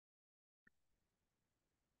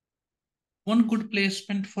One good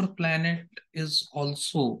placement for planet is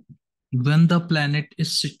also when the planet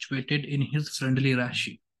is situated in his friendly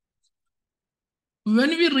Rashi. When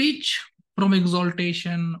we reach from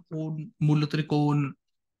exaltation, own Mulatrikon,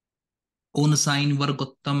 own sign,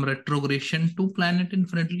 Vargottam, retrogression to planet in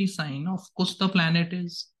friendly sign, of course, the planet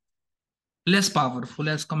is less powerful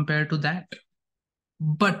as compared to that.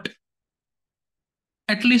 But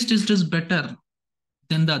at least it is better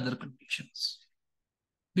than the other conditions.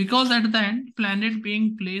 Because at the end, planet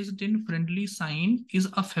being placed in friendly sign is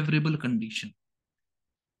a favorable condition.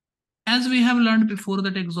 As we have learned before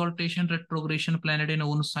that exaltation, retrogression, planet in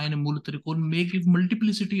own sign, Mula Trikon may give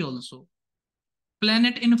multiplicity also.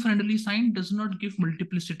 Planet in friendly sign does not give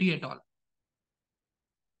multiplicity at all.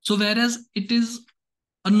 So whereas it is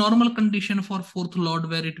a normal condition for fourth lord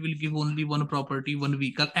where it will give only one property, one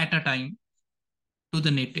vehicle at a time to the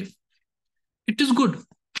native, it is good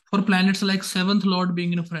for planets like seventh lord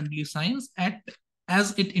being in friendly signs at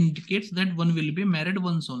as it indicates that one will be married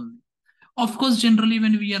once only. Of course, generally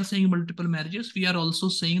when we are saying multiple marriages, we are also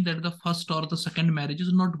saying that the first or the second marriage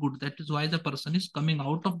is not good. That is why the person is coming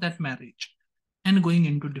out of that marriage and going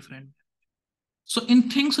into different. So in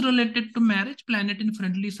things related to marriage, planet in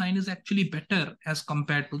friendly sign is actually better as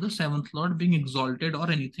compared to the seventh lord being exalted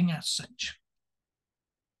or anything as such.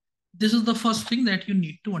 This is the first thing that you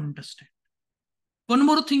need to understand. One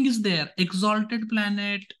more thing is there: exalted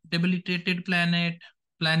planet, debilitated planet,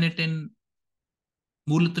 planet in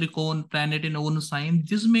Mulatrikon, planet in own sign.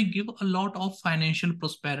 This may give a lot of financial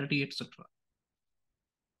prosperity, etc.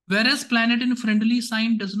 Whereas planet in friendly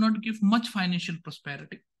sign does not give much financial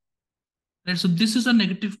prosperity. Right? So this is a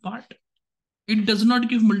negative part. It does not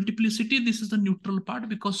give multiplicity. This is the neutral part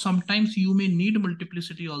because sometimes you may need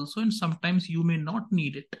multiplicity also, and sometimes you may not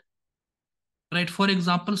need it. Right? For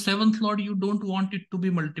example, seventh lord, you don't want it to be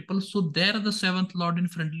multiple. So there the seventh lord in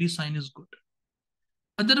friendly sign is good.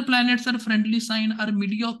 Other planets are friendly sign are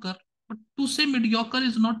mediocre, but to say mediocre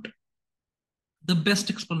is not the best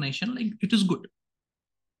explanation. Like it is good.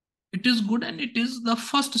 It is good and it is the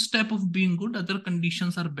first step of being good. Other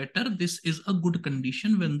conditions are better. This is a good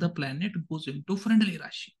condition when the planet goes into friendly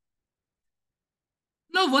Rashi.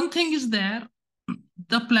 Now, one thing is there,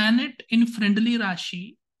 the planet in friendly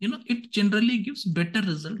Rashi, it generally gives better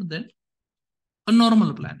result than a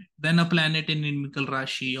normal planet, than a planet in inimical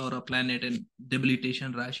Rashi or a planet in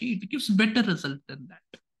debilitation Rashi. It gives better result than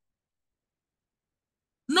that.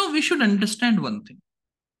 Now, we should understand one thing.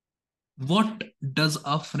 What does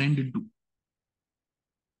a friend do?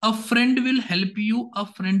 A friend will help you, a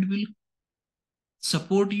friend will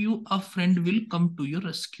support you, a friend will come to your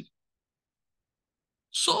rescue.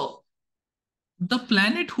 So, the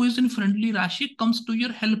planet who is in friendly Rashi comes to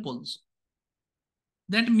your help also.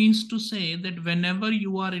 That means to say that whenever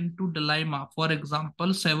you are into dilemma, for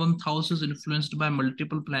example, seventh house is influenced by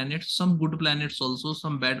multiple planets, some good planets also,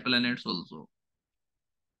 some bad planets also.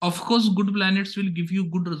 Of course, good planets will give you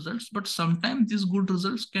good results, but sometimes these good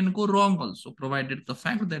results can go wrong also, provided the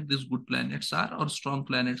fact that these good planets are or strong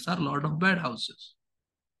planets are lord of bad houses.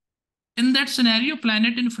 In that scenario,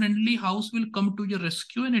 planet in friendly house will come to your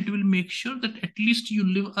rescue and it will make sure that at least you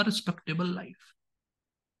live a respectable life.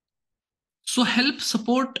 So help,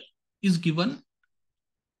 support is given.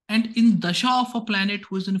 And in dasha of a planet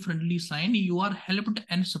who is in friendly sign, you are helped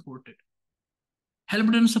and supported.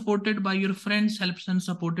 Helped and supported by your friends, helped and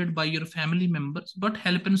supported by your family members, but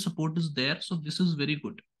help and support is there. So this is very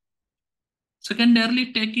good.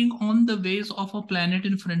 Secondarily, taking on the ways of a planet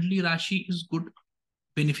in friendly Rashi is good,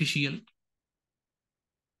 beneficial,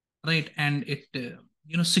 right? And it,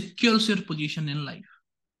 secures your position in life.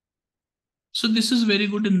 So this is very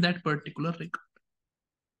good in that particular regard.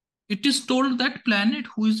 It is told that planet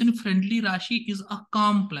who is in friendly Rashi is a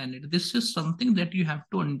calm planet. This is something that you have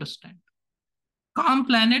to understand. Calm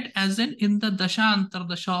planet as in the dasha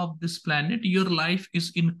antardasha of this planet, your life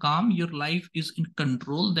is in calm, your life is in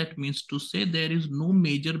control. That means to say there is no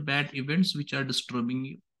major bad events which are disturbing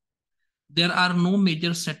you. There are no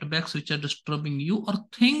major setbacks which are disturbing you or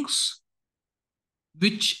things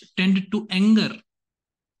which tend to anger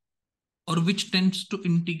or which tends to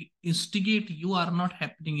instigate you are not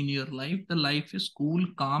happening in your life. The life is cool,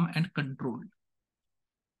 calm, and controlled.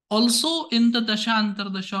 Also, in the dasha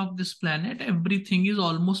antardasha of this planet, everything is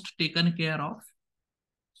almost taken care of.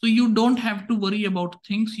 So you don't have to worry about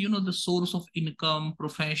things. The source of income,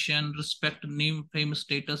 profession, respect, name, fame,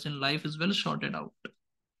 status in life is well sorted out.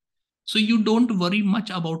 So you don't worry much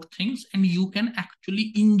about things and you can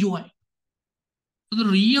actually enjoy. So the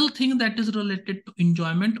real thing that is related to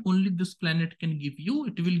enjoyment, only this planet can give you.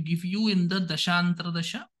 It will give you in the dasha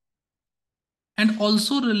antardasha. and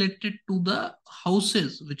also related to the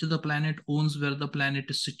houses which the planet owns, where the planet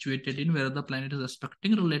is situated in, where the planet is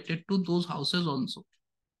aspecting, related to those houses also.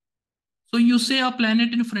 So you say a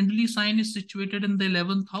planet in friendly sign is situated in the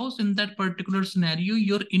 11th house. In that particular scenario,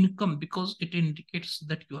 your income, because it indicates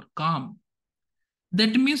that you are calm,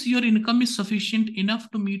 that means your income is sufficient enough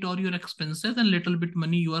to meet all your expenses, and little bit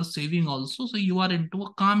money you are saving also. So you are into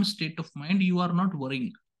a calm state of mind. You are not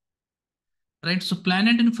worrying, right? So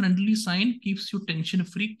planet in friendly sign keeps you tension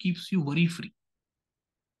free, keeps you worry free,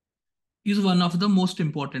 is one of the most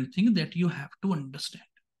important thing that you have to understand.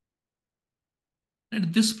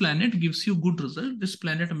 Right? This planet gives you good result. This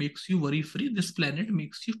planet makes you worry free. This planet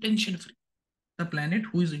makes you tension free. The planet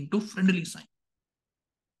who is into friendly sign.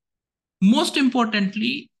 Most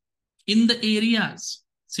importantly, in the areas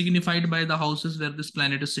signified by the houses where this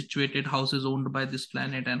planet is situated, houses owned by this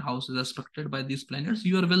planet and houses aspected by these planets,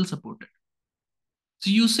 you are well supported.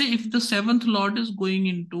 So you say if the seventh lord is going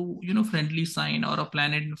into, friendly sign, or a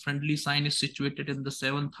planet in friendly sign is situated in the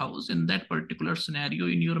seventh house, in that particular scenario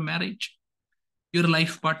in your marriage, your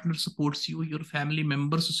life partner supports you, your family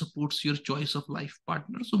members supports your choice of life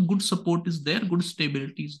partner. So good support is there, good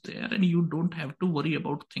stability is there, and you don't have to worry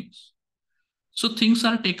about things. So things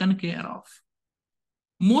are taken care of.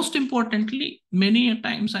 Most importantly, many a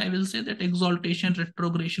times I will say that exaltation,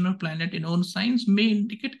 retrogression of planet in own signs may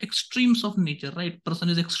indicate extremes of nature, right? Person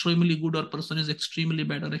is extremely good, or person is extremely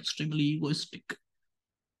bad, or extremely egoistic.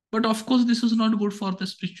 But of course, this is not good for the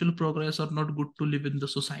spiritual progress, or not good to live in the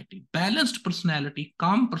society. Balanced personality,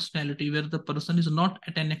 calm personality, where the person is not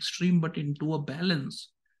at an extreme but into a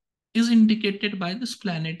balance, is indicated by this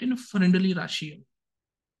planet in friendly Rashi.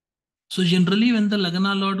 So generally, when the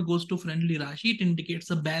Lagna Lord goes to friendly Rashi, it indicates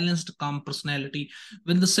a balanced, calm personality.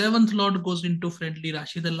 When the seventh Lord goes into friendly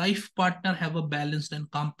Rashi, the life partner have a balanced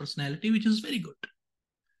and calm personality, which is very good.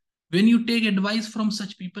 When you take advice from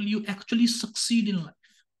such people, you actually succeed in life.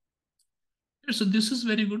 So this is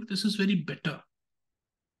very good. This is very better,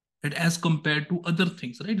 right, as compared to other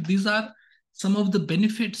things, right? These are some of the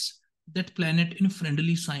benefits that planet in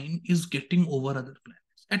friendly sign is getting over other planets.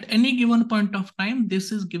 At any given point of time,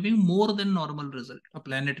 this is giving more than normal result. A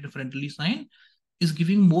planet in friendly sign is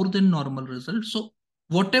giving more than normal result. So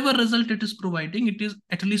whatever result it is providing, it is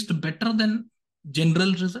at least better than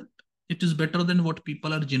general result. It is better than what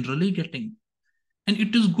people are generally getting. And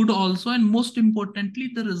it is good also. And most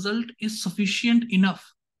importantly, the result is sufficient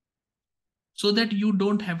enough so that you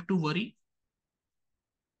don't have to worry.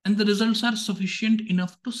 And the results are sufficient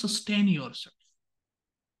enough to sustain yourself.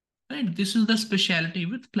 Right? This is the specialty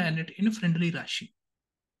with planet in friendly Rashi.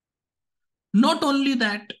 Not only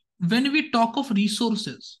that, when we talk of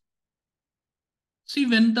resources, see,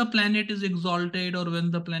 when the planet is exalted, or when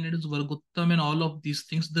the planet is Varguttam and all of these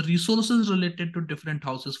things, the resources related to different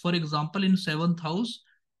houses. For example, in 7th house,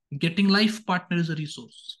 getting life partner is a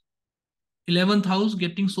resource. 11th house,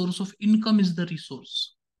 getting source of income is the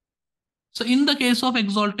resource. So in the case of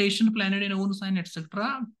exaltation, planet in own sign,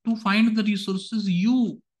 etc., to find the resources,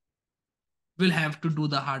 you will have to do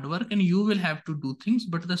the hard work and you will have to do things.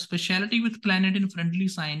 But the speciality with planet in friendly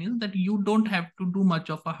sign is that you don't have to do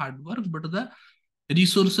much of a hard work, but the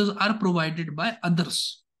resources are provided by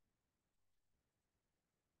others.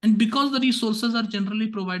 And because the resources are generally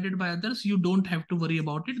provided by others, you don't have to worry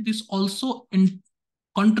about it. This also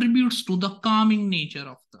contributes to the calming nature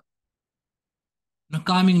of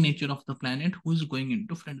the planet who is going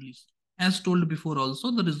into friendly sign. As told before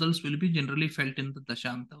also, the results will be generally felt in the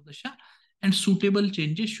Dashanta Dasha, and suitable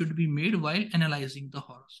changes should be made while analyzing the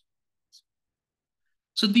horoscope.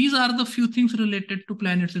 So these are the few things related to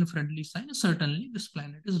planets in friendly sign. Certainly, this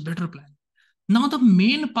planet is better planet. Now, the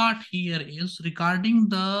main part here is regarding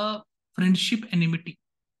the friendship enmity.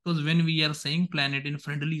 Because when we are saying planet in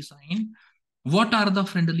friendly sign, what are the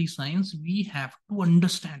friendly signs? We have to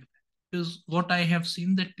understand. Because what I have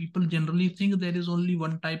seen, that people generally think there is only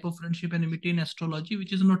one type of friendship enmity in astrology,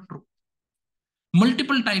 which is not true.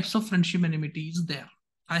 Multiple types of friendship enmity is there.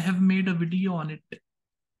 I have made a video on it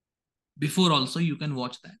before also, you can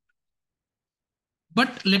watch that.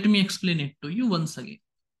 But let me explain it to you once again.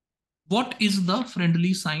 What is the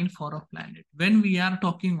friendly sign for a planet? When we are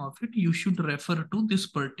talking of it, you should refer to this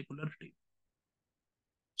particular table.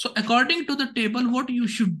 So according to the table, what you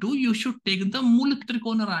should do, you should take the Mul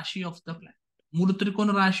Trikona Rashi of the planet. Mul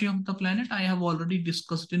Trikona Rashi of the planet, I have already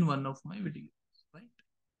discussed in one of my videos, right?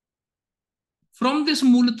 From this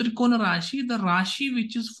Mul Trikona Rashi, the Rashi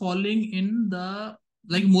which is falling in the,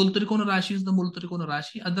 like Mul Trikona Rashi is the Mul Trikona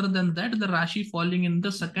Rashi. Other than that, the Rashi falling in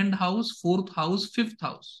the second house, fourth house, fifth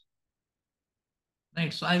house.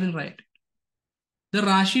 Right, so I will write it. The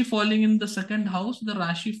Rashi falling in the second house, the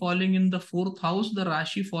Rashi falling in the fourth house, the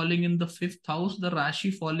Rashi falling in the fifth house, the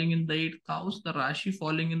Rashi falling in the eighth house, the Rashi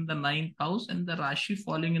falling in the ninth house, and the Rashi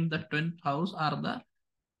falling in the 10th house are the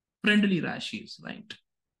friendly Rashis, right?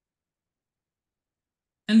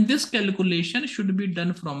 And this calculation should be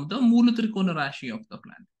done from the Mula Trikona Rashi of the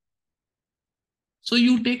planet. So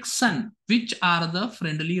you take Sun, which are the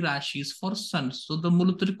friendly Rashis for Sun. So the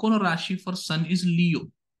Mula Trikona Rashi for Sun is Leo.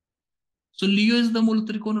 So Leo is the Mula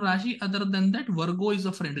Trikona Rashi. Other than that, Virgo is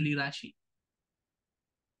a friendly Rashi.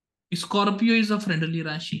 Scorpio is a friendly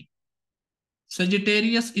Rashi.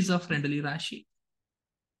 Sagittarius is a friendly Rashi.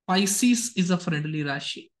 Pisces is a friendly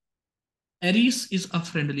Rashi. Aries is a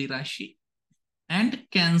friendly Rashi. And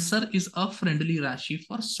Cancer is a friendly Rashi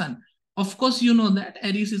for Sun. Of course, you know that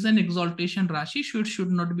Aries is an exaltation Rashi, so it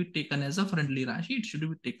should not be taken as a friendly Rashi. It should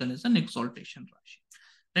be taken as an exaltation Rashi.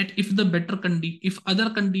 Right? If the if other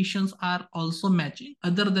conditions are also matching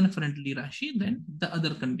other than friendly Rashi, then the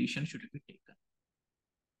other condition should be taken.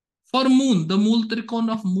 For Moon, the Mool Trikon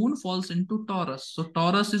of Moon falls into Taurus. So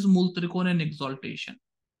Taurus is Mool Trikon and exaltation.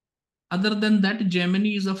 Other than that,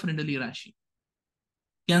 Gemini is a friendly Rashi.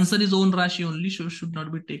 Cancer is own Rashi only, so should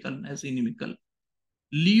not be taken as inimical.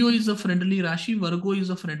 Leo is a friendly Rashi. Virgo is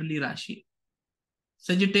a friendly Rashi.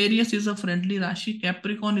 Sagittarius is a friendly Rashi.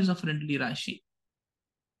 Capricorn is a friendly Rashi.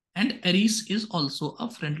 And Aries is also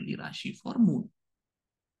a friendly Rashi for Moon.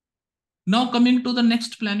 Now coming to the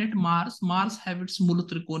next planet, Mars. Mars have its Mula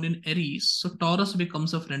Trikon in Aries. So Taurus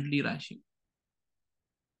becomes a friendly Rashi.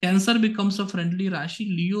 Cancer becomes a friendly Rashi.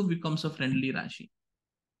 Leo becomes a friendly Rashi.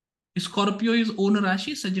 Scorpio is own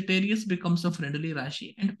Rashi. Sagittarius becomes a friendly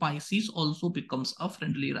Rashi. And Pisces also becomes a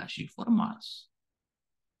friendly Rashi for Mars.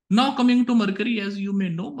 Now coming to Mercury, as you may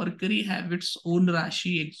know, Mercury have its own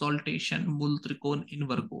Rashi exaltation, Mula Trikon in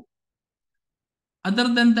Virgo.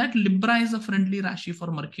 Other than that, Libra is a friendly Rashi for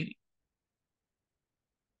Mercury.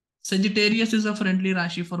 Sagittarius is a friendly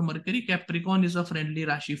Rashi for Mercury. Capricorn is a friendly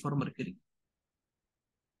Rashi for Mercury.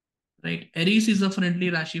 Right? Aries is a friendly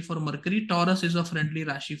Rashi for Mercury. Taurus is a friendly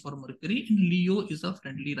Rashi for Mercury. And Leo is a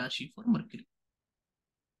friendly Rashi for Mercury.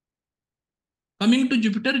 Coming to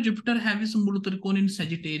Jupiter, Jupiter have its Mula Trikon in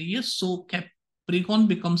Sagittarius. So Capricorn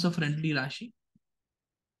becomes a friendly Rashi.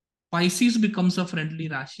 Pisces becomes a friendly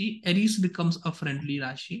Rashi. Aries becomes a friendly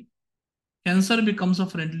Rashi. Cancer becomes a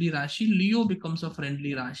friendly Rashi. Leo becomes a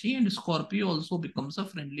friendly Rashi. And Scorpio also becomes a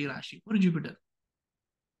friendly Rashi for Jupiter.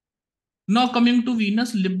 Now coming to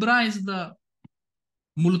Venus, Libra is the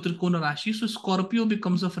Mula Trikona Rashi. So Scorpio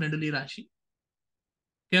becomes a friendly Rashi.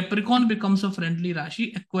 Capricorn becomes a friendly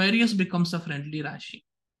Rashi. Aquarius becomes a friendly Rashi.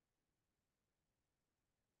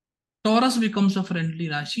 Taurus becomes a friendly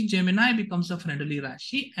Rashi. Gemini becomes a friendly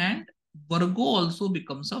Rashi. And Virgo also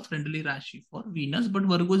becomes a friendly Rashi for Venus. But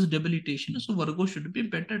Virgo is debilitation. So Virgo should be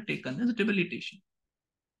better taken as debilitation.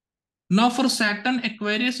 Now for Saturn,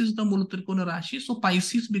 Aquarius is the Mula Trikona Rashi. So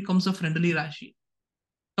Pisces becomes a friendly Rashi.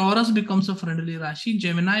 Taurus becomes a friendly Rashi.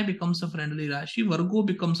 Gemini becomes a friendly Rashi. Virgo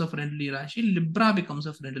becomes a friendly Rashi. Libra becomes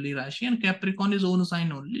a friendly Rashi. And Capricorn is own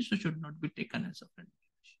sign only. So should not be taken as a friendly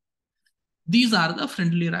Rashi. These are the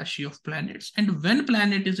friendly Rashi of planets. And when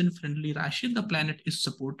planet is in friendly Rashi, the planet is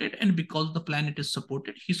supported. And because the planet is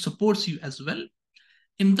supported, he supports you as well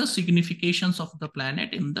in the significations of the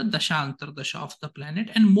planet, in the dasha antardasha of the planet,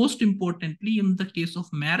 and most importantly, in the case of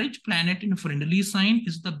marriage, planet in friendly sign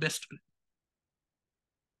is the best planet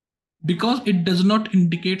because it does not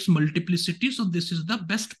indicate multiplicity. So this is the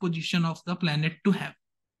best position of the planet to have.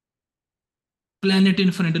 Planet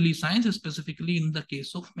in friendly signs, specifically in the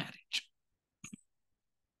case of marriage.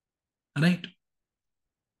 Right.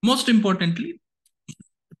 Most importantly,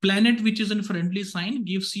 planet which is in friendly sign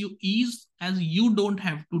gives you ease as you don't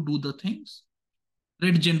have to do the things.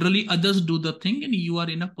 Right? Generally, others do the thing and you are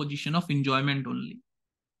in a position of enjoyment only.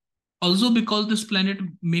 Also, because this planet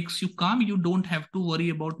makes you calm, you don't have to worry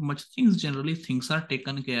about much things. Generally, things are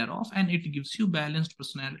taken care of and it gives you balanced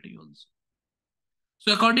personality also.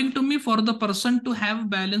 So according to me, for the person to have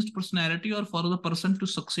balanced personality or for the person to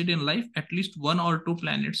succeed in life, at least 1 or 2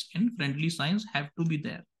 planets in friendly signs have to be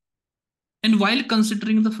there. And while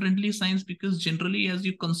considering the friendly signs, because generally as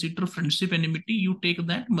you consider friendship enmity, you take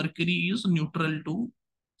that Mercury is neutral to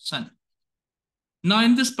Sun. Now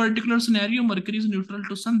in this particular scenario, Mercury is neutral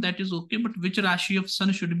to Sun, that is okay, but which Rashi of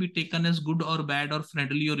Sun should be taken as good or bad or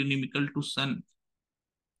friendly or inimical to Sun?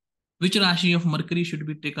 Which Rashi of Mercury should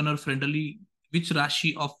be taken or friendly? Which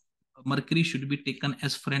Rashi of Mercury should be taken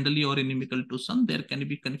as friendly or inimical to Sun? There can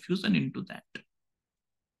be confusion into that.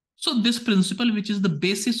 So this principle, which is the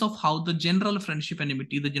basis of how the general friendship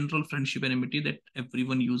enmity that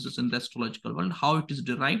everyone uses in the astrological world, how it is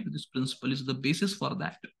derived, this principle is the basis for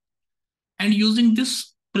that. And using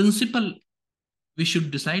this principle, we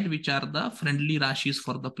should decide which are the friendly rashis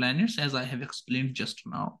for the planets, as I have explained just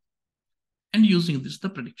now. And using this, the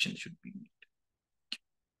prediction should be